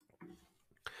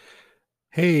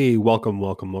Hey, welcome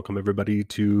everybody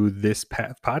to this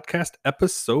podcast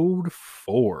episode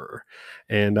 4.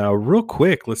 And real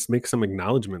quick, let's make some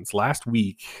acknowledgments. Last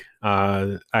week,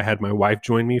 I had my wife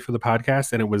join me for the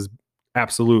podcast, and it was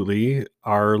absolutely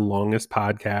our longest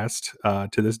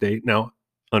podcast to this date. Now,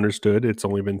 understood, it's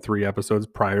only been 3 episodes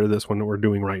prior to this one that we're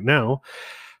doing right now.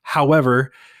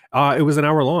 However, it was an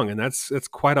hour long, and it's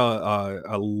quite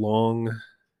a long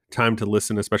time to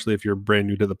listen, especially if you're brand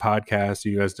new to the podcast.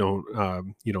 You guys don't,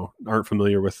 aren't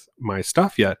familiar with my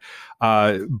stuff yet.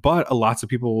 But lots of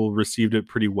people received it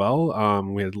pretty well.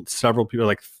 We had several people,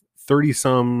 like 30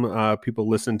 some people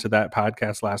listened to that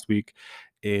podcast last week.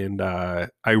 And I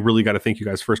really got to thank you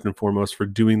guys first and foremost for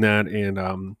doing that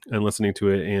and listening to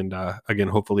it. And again,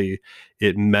 hopefully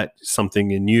it met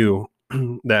something in you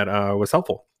that was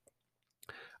helpful.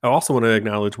 I also want to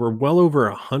acknowledge we're well over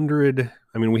 100.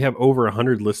 I mean, we have over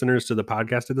 100 listeners to the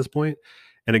podcast at this point.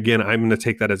 And again, I'm going to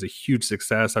take that as a huge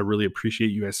success. I really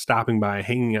appreciate you guys stopping by,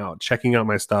 hanging out, checking out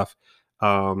my stuff.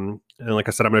 And like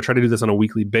I said, I'm going to try to do this on a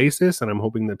weekly basis, and I'm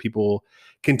hoping that people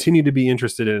continue to be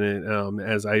interested in it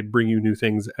as I bring you new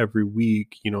things every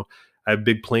week. I have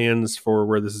big plans for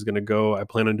where this is going to go. I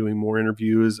plan on doing more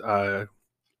interviews.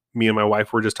 Me and my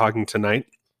wife were just talking tonight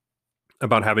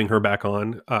about having her back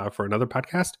on for another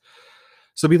podcast.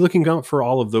 So be looking out for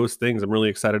all of those things. I'm really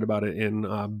excited about it,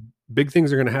 and big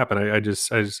things are going to happen. I just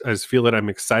feel that I'm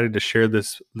excited to share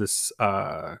this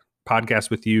podcast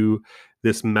with you.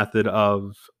 This method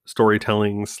of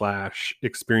storytelling /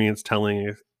 experience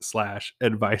telling /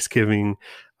 advice giving.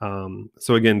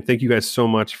 So again, thank you guys so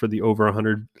much for the over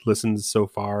 100 listens so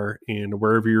far, and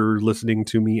wherever you're listening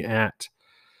to me at.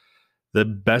 The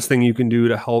best thing you can do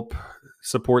to help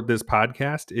support this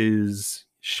podcast is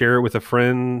share it with a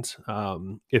friend.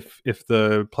 If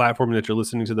the platform that you're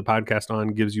listening to the podcast on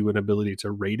gives you an ability to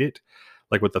rate it,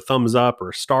 like with the thumbs up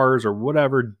or stars or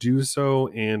whatever, do so.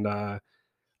 And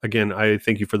again, I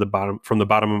thank you from the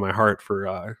bottom of my heart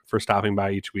for stopping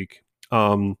by each week.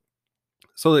 Let's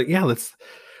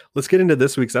get into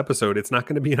this week's episode. It's not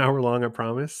going to be an hour long, I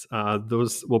promise.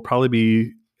 Those will probably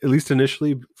be, at least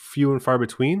initially, few and far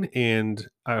between, and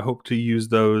I hope to use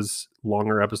those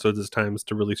longer episodes as times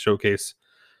to really showcase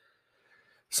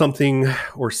something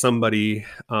or somebody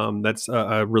that's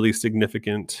a really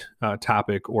significant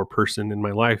topic or person in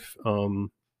my life.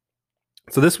 So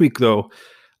this week, though,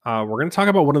 we're going to talk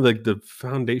about one of the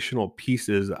foundational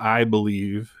pieces, I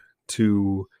believe,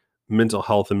 to mental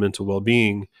health and mental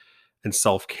well-being and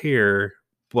self-care,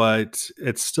 but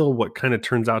it's still what kind of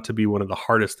turns out to be one of the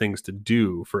hardest things to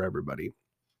do for everybody.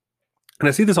 And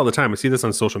I see this all the time. I see this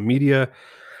on social media.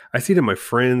 I see it in my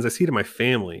friends. I see it in my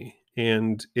family.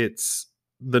 And it's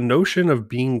the notion of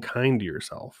being kind to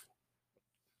yourself.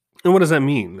 And what does that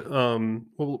mean?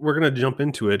 Well, we're going to jump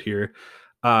into it here.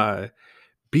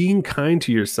 Being kind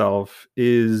to yourself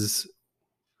is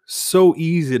so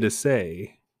easy to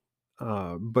say,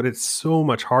 but it's so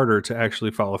much harder to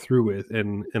actually follow through with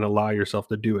and allow yourself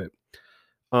to do it.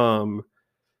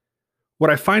 What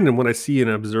I find and what I see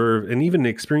and observe and even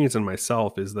experience in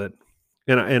myself is that,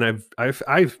 and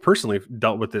I've personally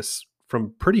dealt with this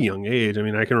from pretty young age. I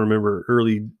mean, I can remember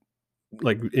early,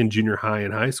 like in junior high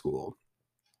and high school,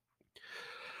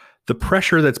 the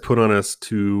pressure that's put on us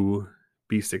to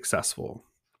be successful.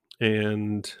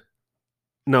 And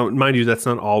now, mind you, that's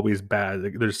not always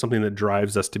bad. There's something that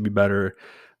drives us to be better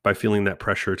by feeling that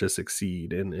pressure to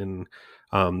succeed and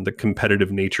the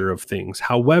competitive nature of things.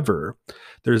 However,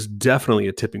 there's definitely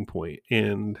a tipping point.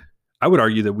 And I would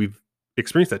argue that we've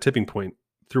experienced that tipping point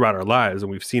throughout our lives,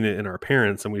 and we've seen it in our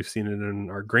parents, and we've seen it in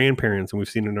our grandparents, and we've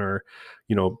seen it in our,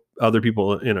 other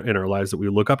people in our lives that we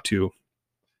look up to.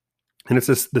 And it's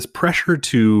this pressure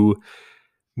to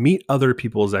meet other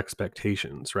people's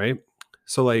expectations, right?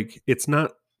 So like, it's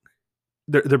not,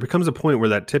 there becomes a point where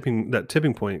that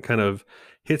tipping point kind of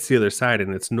hits the other side,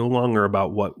 and it's no longer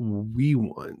about what we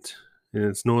want, and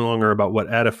it's no longer about what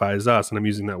edifies us. And I'm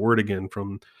using that word again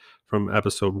from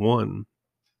episode 1,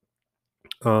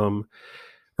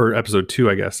 or episode 2,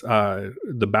 I guess,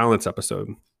 the balance episode.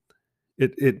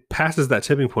 It passes that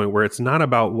tipping point where it's not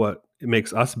about what it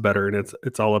makes us better, and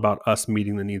it's all about us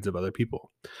meeting the needs of other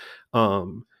people.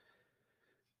 And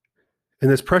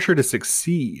this pressure to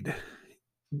succeed,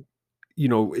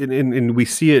 and we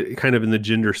see it kind of in the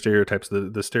gender stereotypes,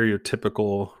 the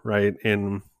stereotypical, right?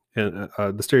 And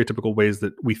the stereotypical ways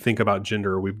that we think about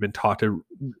gender, we've been taught to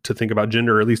think about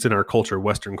gender, or at least in our culture,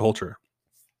 Western culture.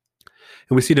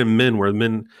 And we see it in men, where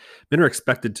men are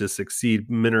expected to succeed.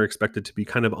 Men are expected to be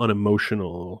kind of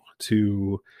unemotional,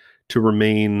 to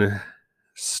remain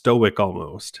stoic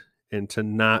almost, and to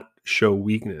not show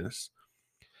weakness.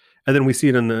 And then we see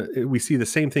the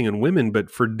same thing in women, but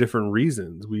for different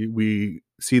reasons. We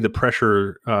see the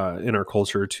pressure in our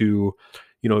culture to,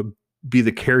 be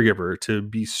the caregiver, to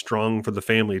be strong for the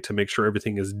family, to make sure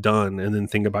everything is done, and then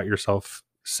think about yourself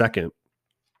second.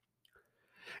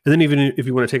 And then even if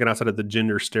you want to take it outside of the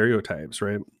gender stereotypes,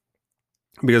 right?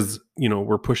 Because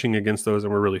we're pushing against those,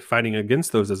 and we're really fighting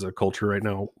against those as a culture right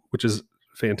now, which is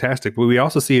fantastic. But we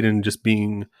also see it in just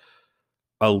being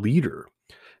a leader,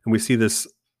 and we see this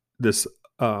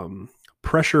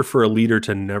pressure for a leader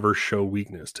to never show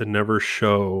weakness, to never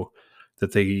show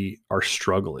that they are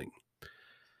struggling.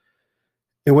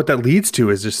 And what that leads to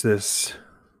is just this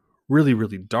really,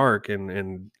 really dark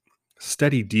and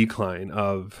steady decline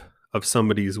of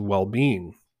somebody's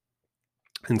well-being,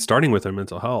 and starting with their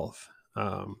mental health.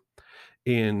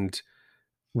 And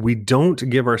we don't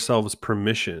give ourselves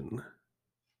permission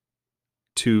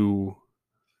to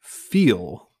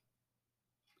feel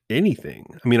anything.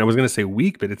 I mean, I was going to say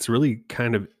weak, but it's really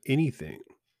kind of anything.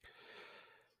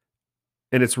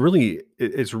 And it's really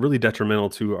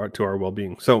detrimental to our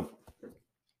well-being. So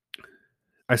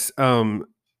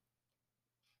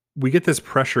we get this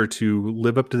pressure to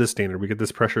live up to the standard. We get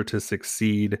this pressure to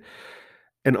succeed.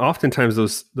 And oftentimes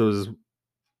those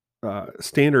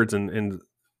standards and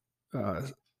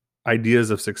ideas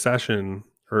of succession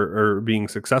or being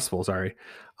successful,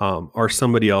 are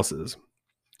somebody else's.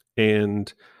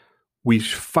 And we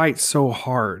fight so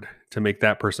hard to make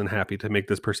that person happy, to make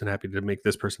this person happy, to make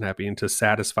this person happy, and to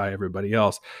satisfy everybody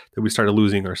else, that we started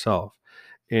losing ourselves.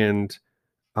 And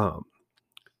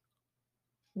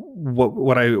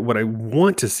what I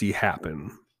want to see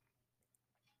happen,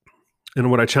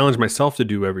 and what I challenge myself to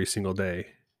do every single day,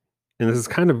 and this is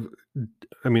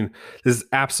this is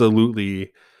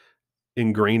absolutely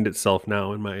ingrained itself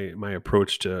now in my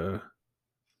approach to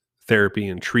therapy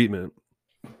and treatment,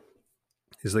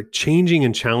 is like changing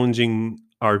and challenging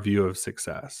our view of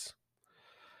success.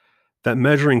 That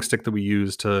measuring stick that we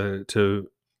use to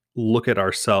look at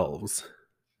ourselves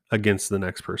against the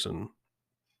next person.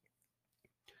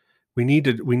 We need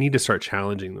to start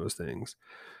challenging those things.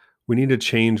 We need to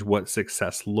change what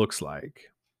success looks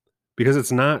like, because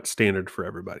it's not standard for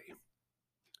everybody.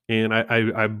 And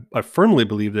I firmly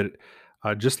believe that,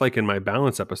 just like in my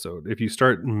balance episode, if you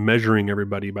start measuring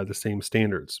everybody by the same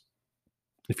standards,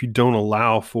 if you don't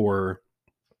allow for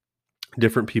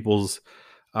different people's,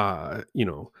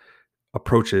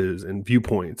 approaches and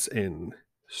viewpoints and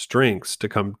strengths to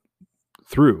come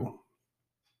through,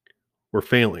 we're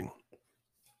failing.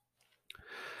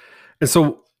 And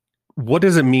so, what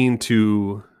does it mean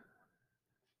to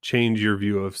change your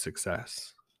view of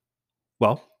success?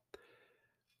 Well,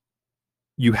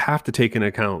 you have to take into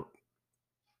account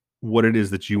what it is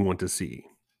that you want to see.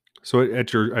 So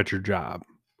at your job,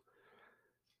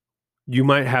 you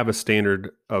might have a standard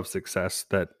of success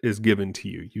that is given to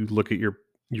you. You look at your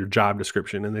job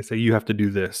description, and they say you have to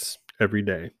do this every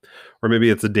day. Or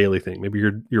maybe it's a daily thing. Maybe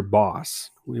your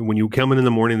boss, when you come in the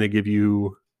morning, they give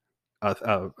you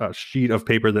a sheet of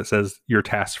paper that says your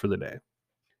tasks for the day.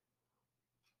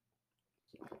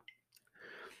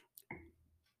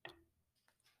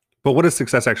 But what does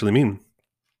success actually mean?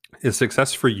 Is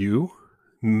success for you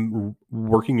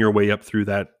working your way up through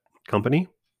that company?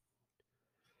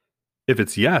 If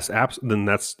it's yes, then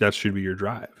that should be your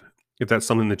drive. If that's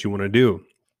something that you want to do,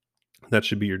 that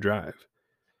should be your drive.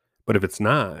 But if it's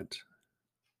not,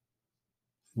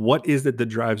 what is it that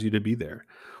drives you to be there?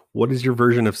 What is your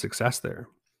version of success there?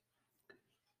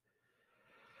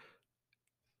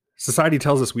 Society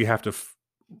tells us we have to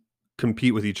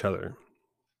compete with each other.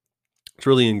 It's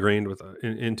really ingrained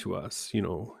into us. In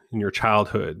your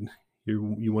childhood,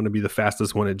 you want to be the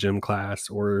fastest one at gym class,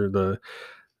 or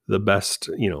the best,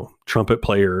 trumpet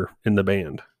player in the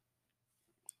band.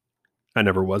 I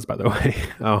never was, by the way.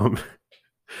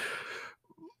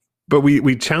 But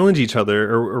we challenge each other,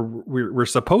 or we're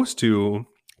supposed to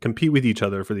compete with each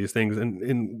other for these things.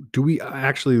 And do we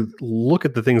actually look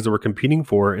at the things that we're competing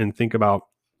for and think about,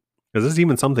 is this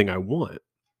even something I want?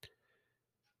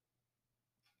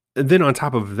 And then on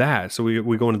top of that, so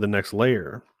we go into the next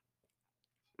layer.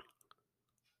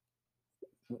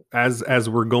 As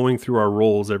we're going through our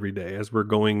roles every day, as we're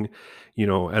going,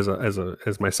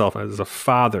 as myself, as a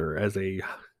father, as a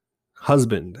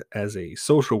husband, as a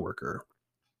social worker,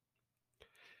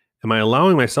 am I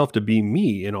allowing myself to be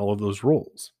me in all of those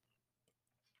roles?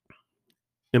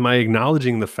 Am I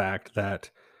acknowledging the fact that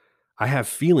I have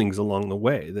feelings along the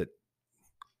way, that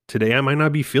today I might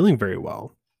not be feeling very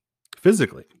well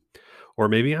physically, or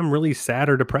maybe I'm really sad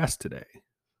or depressed today,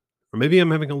 or maybe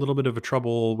I'm having a little bit of a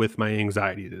trouble with my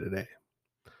anxiety today?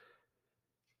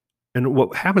 And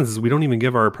what happens is we don't even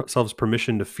give ourselves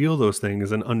permission to feel those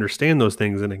things and understand those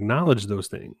things and acknowledge those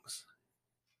things.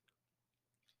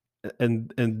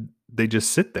 And they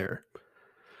just sit there.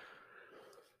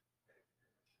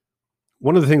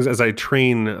 One of the things as I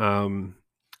train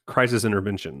crisis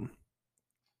intervention,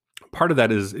 part of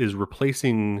that is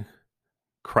replacing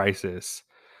crisis,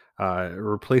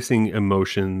 replacing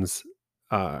emotions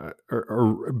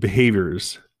or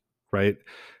behaviors, right?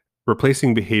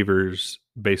 Replacing behaviors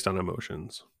based on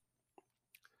emotions.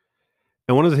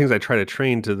 And one of the things I try to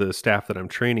train to the staff that I'm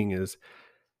training is,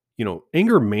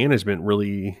 anger management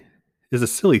really is a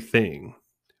silly thing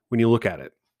when you look at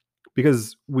it,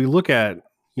 because we look at,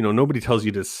 nobody tells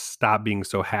you to stop being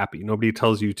so happy. Nobody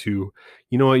tells you to,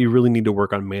 you really need to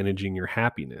work on managing your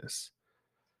happiness.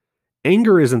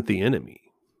 Anger isn't the enemy,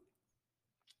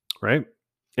 right?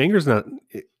 Anger's not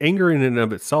Anger in and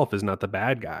of itself is not the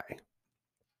bad guy.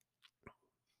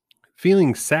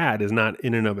 Feeling sad is not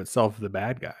in and of itself the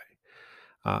bad guy.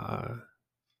 Uh,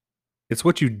 it's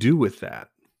what you do with that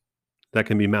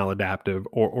can be maladaptive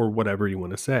or whatever you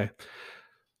want to say.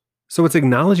 So it's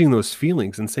acknowledging those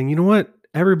feelings and saying, you know what?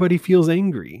 Everybody feels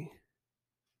angry.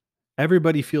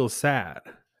 Everybody feels sad.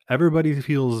 Everybody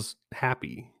feels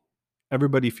happy.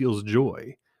 Everybody feels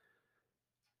joy.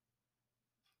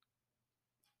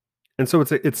 And so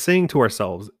it's saying to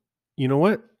ourselves, you know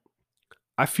what?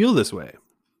 I feel this way.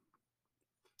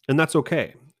 And that's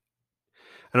okay.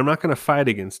 And I'm not going to fight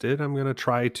against it. I'm going to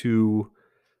try to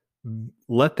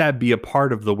let that be a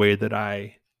part of the way that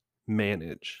I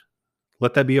manage.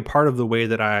 Let that be a part of the way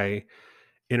that I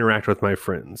interact with my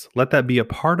friends. Let that be a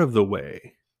part of the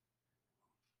way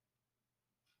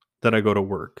that I go to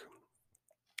work.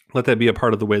 Let that be a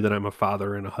part of the way that I'm a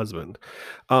father and a husband.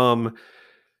 And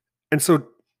so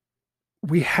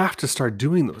we have to start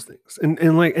doing those things.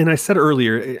 And I said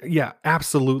earlier, yeah,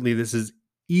 absolutely, this is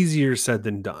easier said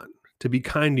than done. To be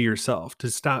kind to yourself, to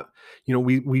stop,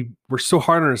 we're so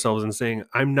hard on ourselves and saying,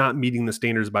 I'm not meeting the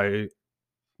standards by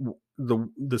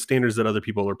the standards that other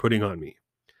people are putting on me.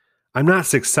 I'm not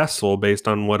successful based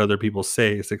on what other people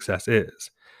say success is.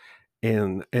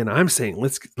 And I'm saying,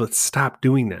 let's stop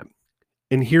doing that.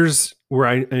 And here's where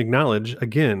I acknowledge,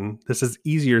 again, this is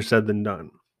easier said than done.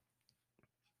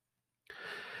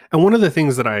 And one of the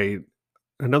things that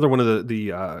another one of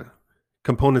the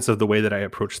components of the way that I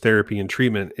approach therapy and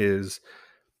treatment is,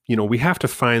 we have to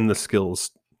find the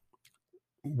skills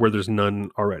where there's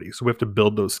none already. So we have to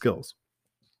build those skills.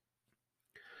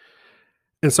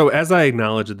 And so as I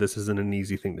acknowledge that this isn't an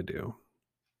easy thing to do,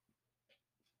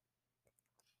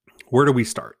 where do we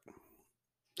start?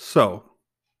 So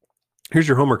here's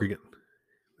your homework again.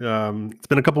 It's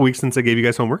been a couple weeks since I gave you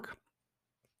guys homework.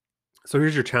 So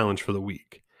here's your challenge for the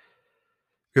week.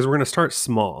 Because we're going to start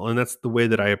small, and that's the way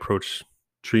that I approach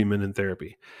treatment and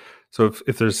therapy. So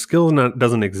if there's skill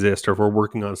doesn't exist, or if we're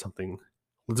working on something,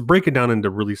 let's break it down into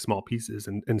really small pieces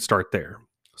and start there.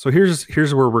 So here's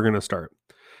where we're going to start.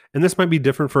 And this might be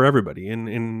different for everybody.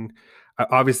 And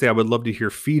obviously, I would love to hear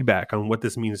feedback on what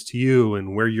this means to you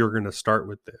and where you're going to start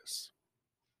with this.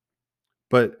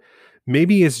 But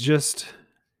maybe it's just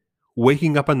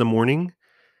waking up in the morning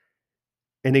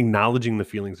and acknowledging the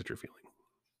feelings that you're feeling.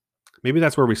 Maybe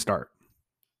that's where we start.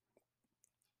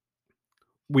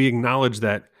 We acknowledge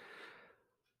that,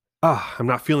 I'm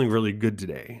not feeling really good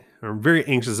today. Or I'm very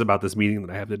anxious about this meeting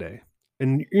that I have today.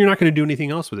 And you're not going to do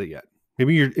anything else with it yet.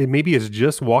 Maybe it's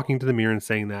just walking to the mirror and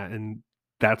saying that, and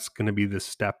that's going to be the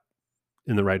step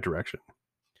in the right direction.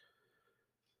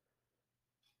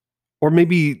 Or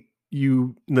maybe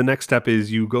the next step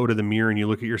is you go to the mirror and you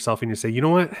look at yourself and you say, you know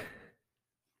what?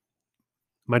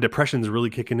 My depression's really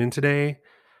kicking in today.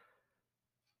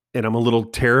 And I'm a little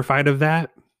terrified of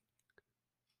that.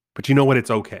 But you know what?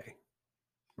 It's okay.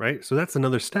 Right? So that's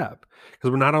another step,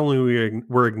 because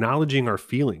we're acknowledging our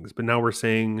feelings, but now we're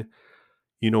saying,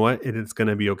 you know what? It's going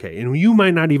to be okay. And you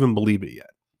might not even believe it yet.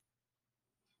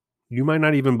 You might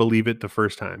not even believe it the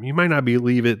first time. You might not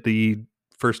believe it the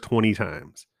first 20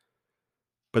 times,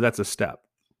 but that's a step.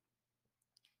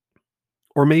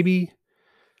 Or maybe,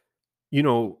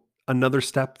 another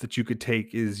step that you could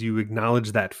take is you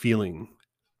acknowledge that feeling.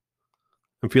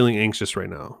 I'm feeling anxious right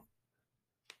now.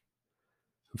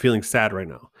 I'm feeling sad right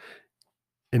now.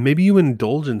 And maybe you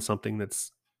indulge in something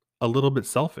that's a little bit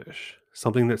selfish,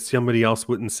 something that somebody else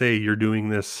wouldn't say you're doing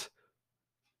this,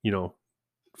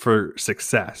 for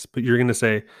success, but you're going to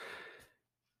say,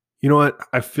 you know what?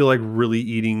 I feel like really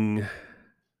eating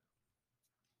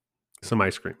some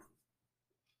ice cream.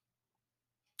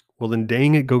 Well, then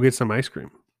dang it, go get some ice cream.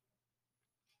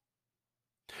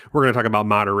 We're going to talk about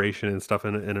moderation and stuff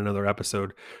in another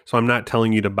episode. So I'm not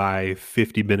telling you to buy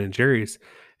 50 Ben and Jerry's.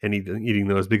 and eating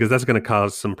those, because that's going to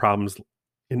cause some problems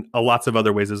in lots of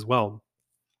other ways as well.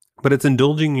 But it's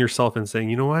indulging yourself and saying,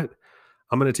 you know what?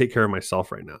 I'm going to take care of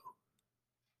myself right now.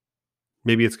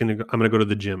 Maybe I'm going to go to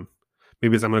the gym.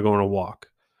 Maybe I'm going to go on a walk.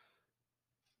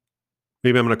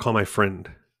 Maybe I'm going to call my friend.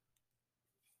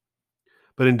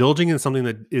 But indulging in something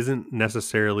that isn't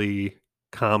necessarily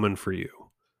common for you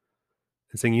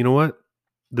and saying, you know what?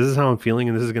 This is how I'm feeling,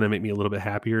 and this is going to make me a little bit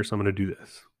happier, so I'm going to do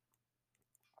this.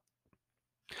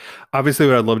 Obviously,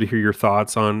 I'd love to hear your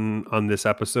thoughts on this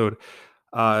episode.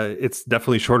 It's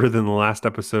definitely shorter than the last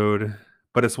episode,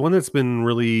 but it's one that's been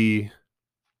really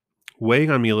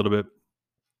weighing on me a little bit.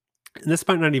 And this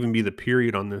might not even be the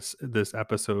period on this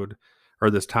episode or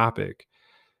this topic,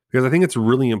 because I think it's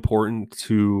really important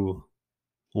to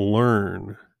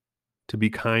learn to be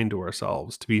kind to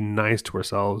ourselves, to be nice to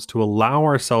ourselves, to allow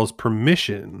ourselves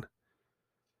permission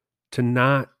to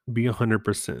not be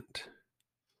 100%.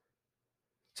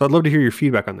 So I'd love to hear your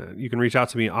feedback on that. You can reach out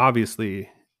to me, obviously,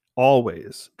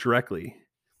 always directly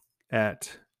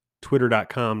at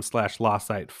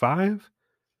twitter.com/lostsite5.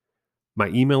 My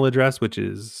email address, which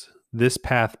is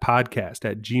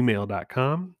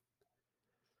thispathpodcast@gmail.com,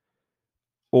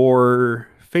 or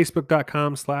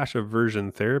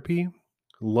facebook.com/aversion therapy.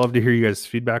 Love to hear you guys'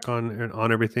 feedback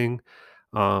on everything,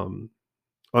 on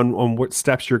what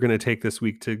steps you're going to take this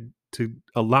week to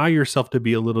allow yourself to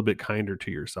be a little bit kinder to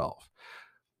yourself.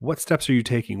 What steps are you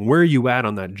taking? Where are you at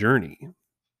on that journey?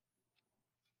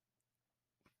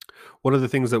 One of the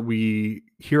things that we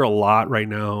hear a lot right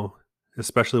now,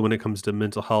 especially when it comes to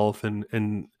mental health and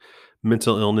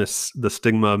mental illness, the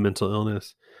stigma of mental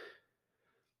illness,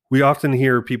 we often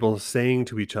hear people saying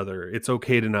to each other, it's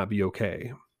okay to not be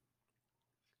okay.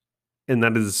 And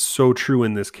that is so true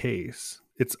in this case.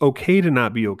 It's okay to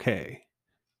not be okay.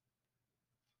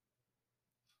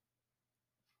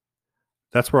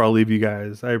 That's where I'll leave you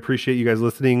guys. I appreciate you guys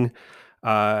listening.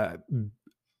 I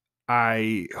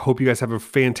hope you guys have a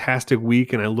fantastic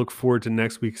week, and I look forward to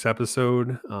next week's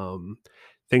episode.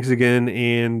 Thanks again,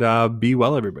 and be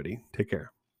well, everybody. Take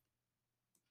care.